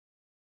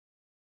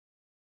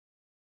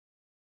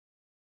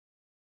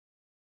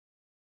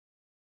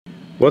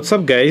What's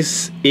up,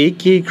 guys?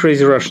 AK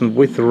Crazy Russian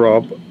with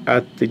Rob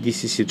at the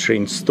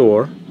DCCTRAIN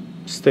store.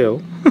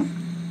 Still.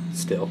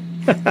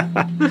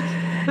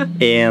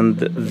 And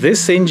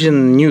this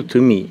engine new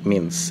to me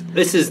means...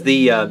 This is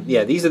the,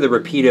 yeah, these are the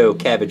Rapido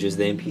Cabbages,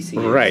 the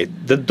NPCU. Right,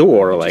 the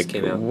door, like,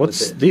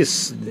 what's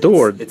this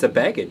door? It's a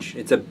baggage.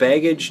 It's a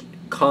baggage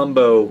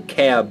combo,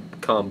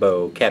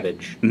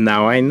 cabbage.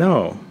 Now I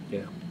know.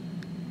 Yeah.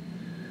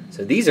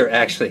 So these are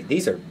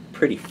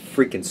pretty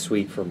freaking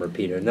sweet from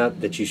Rapido.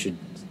 Not that you should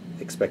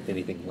expect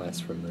anything less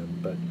from them,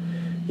 but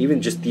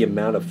even just the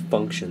amount of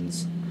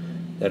functions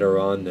that are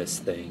on this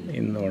thing.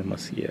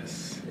 Enormous,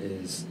 yes.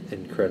 Is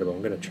incredible.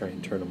 I'm going to try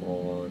and turn them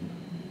all on.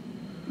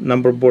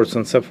 Number boards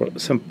and some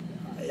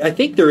I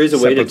think there is a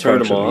way to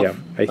turn them off. Yeah,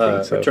 I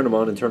think so. Turn them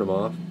on and turn them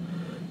off.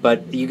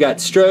 But you got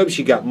strobes,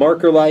 you got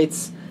marker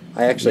lights.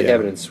 I actually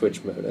have it in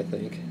switch mode, I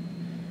think.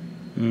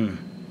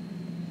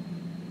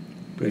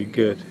 Pretty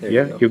good. There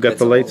yeah, you got That's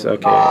the lights?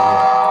 Okay.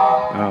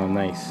 Oh,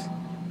 nice.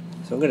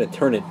 So I'm going to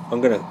turn it, I'm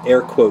going to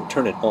air quote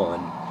turn it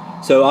on.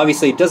 So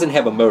obviously it doesn't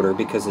have a motor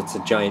because it's a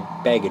giant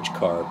baggage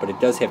car, but it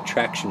does have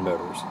traction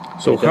motors.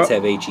 So it does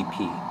have HEP.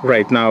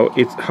 Right, now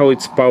how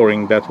it's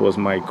powering, that was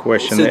my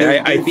question. So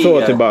I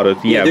thought about it,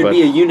 yeah. There'd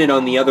be a unit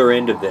on the other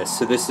end of this.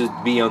 So this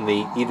would be on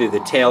the either the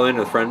tail end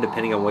or the front,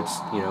 depending on which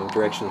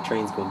direction the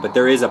train's going. But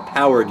there is a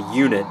powered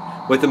unit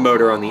with a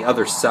motor on the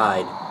other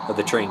side of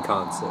the train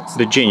consist.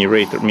 The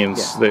generator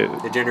means they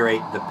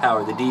generate the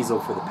power, the diesel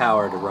for the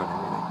power to run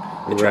everything.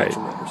 The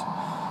traction motors.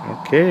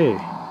 Okay.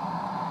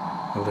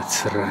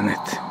 Let's run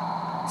it.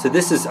 So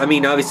this is, I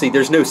mean, obviously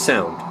there's no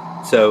sound.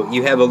 So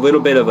you have a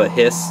little bit of a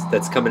hiss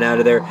that's coming out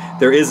of there.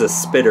 There is a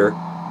spitter,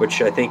 which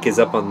I think is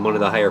up on one of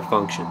the higher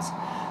functions.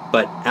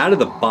 But out of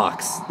the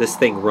box, this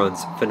thing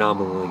runs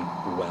phenomenally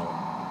well.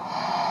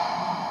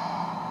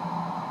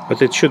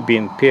 But it should be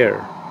in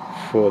pair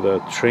for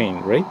the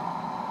train, right?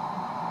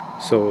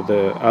 So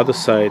the other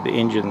side, the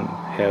engine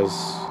has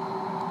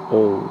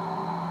all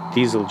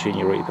diesel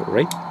generator,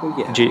 right? Well,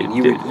 yeah.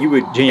 You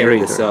would pair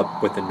this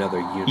up with another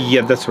unit.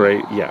 Yeah, that's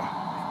right. Yeah.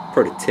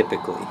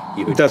 Prototypically,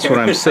 you would. That's what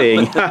I'm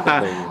saying.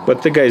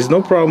 But the guys,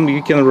 no problem.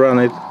 You can run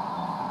it.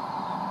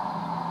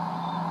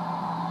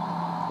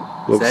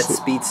 So that's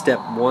speed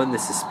step 1.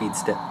 This is speed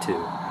step 2.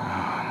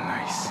 Oh,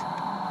 nice.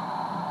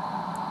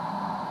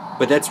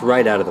 But that's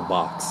right out of the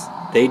box.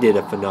 They did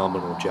a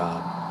phenomenal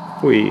job.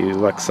 We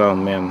like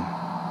sound, man.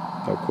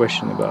 No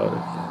question about it.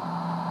 Yeah.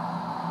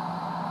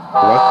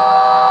 What?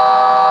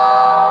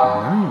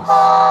 Nice.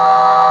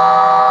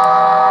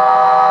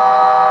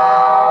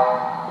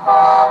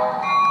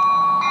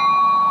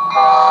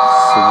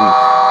 Sweet.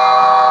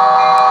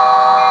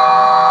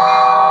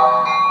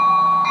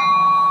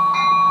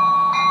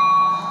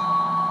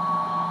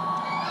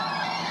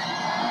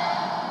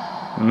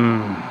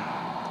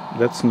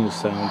 That's new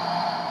sound.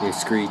 They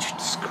screeched.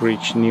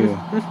 Screech new,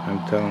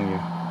 I'm telling you.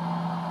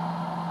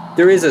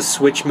 There is a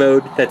switch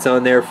mode that's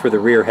on there for the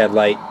rear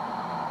headlight.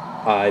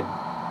 I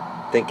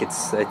think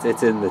it's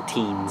in the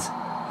teens,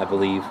 I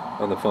believe,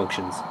 on the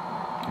functions.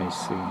 I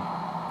see.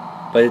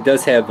 But it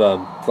does have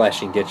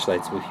flashing ditch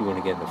lights if you want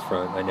to get in the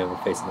front. I know we're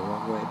facing the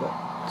wrong way, but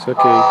it's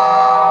okay.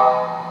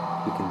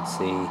 You can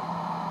see. There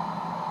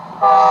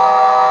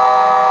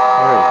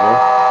you go.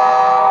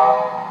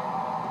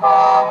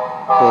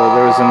 Well,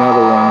 there's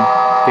another one,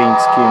 paint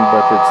scheme,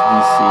 but it's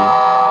DC.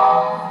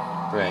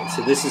 Right,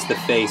 so this is the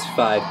Phase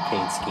 5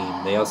 paint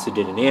scheme. They also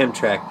did an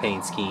Amtrak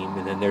paint scheme,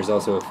 and then there's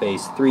also a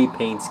Phase 3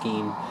 paint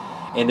scheme,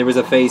 and there was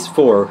a Phase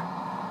 4,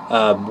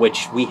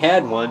 which we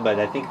had one, but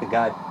I think the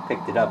guy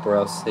picked it up, or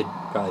else it'd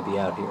probably be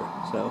out here.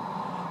 So,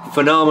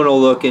 phenomenal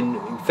looking,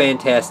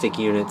 fantastic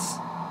units.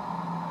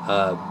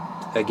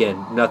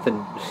 Again,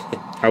 nothing.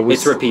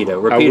 It's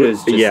Rapido.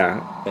 Rapido's just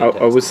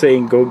I was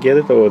saying, go get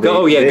it, or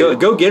go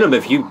get them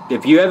if you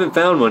haven't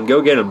found one.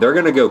 Go get them. They're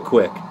gonna go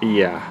quick.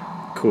 Yeah,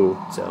 cool.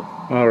 So,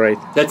 all right.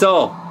 That's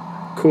all.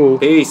 Cool.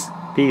 Peace.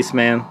 Peace,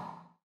 man.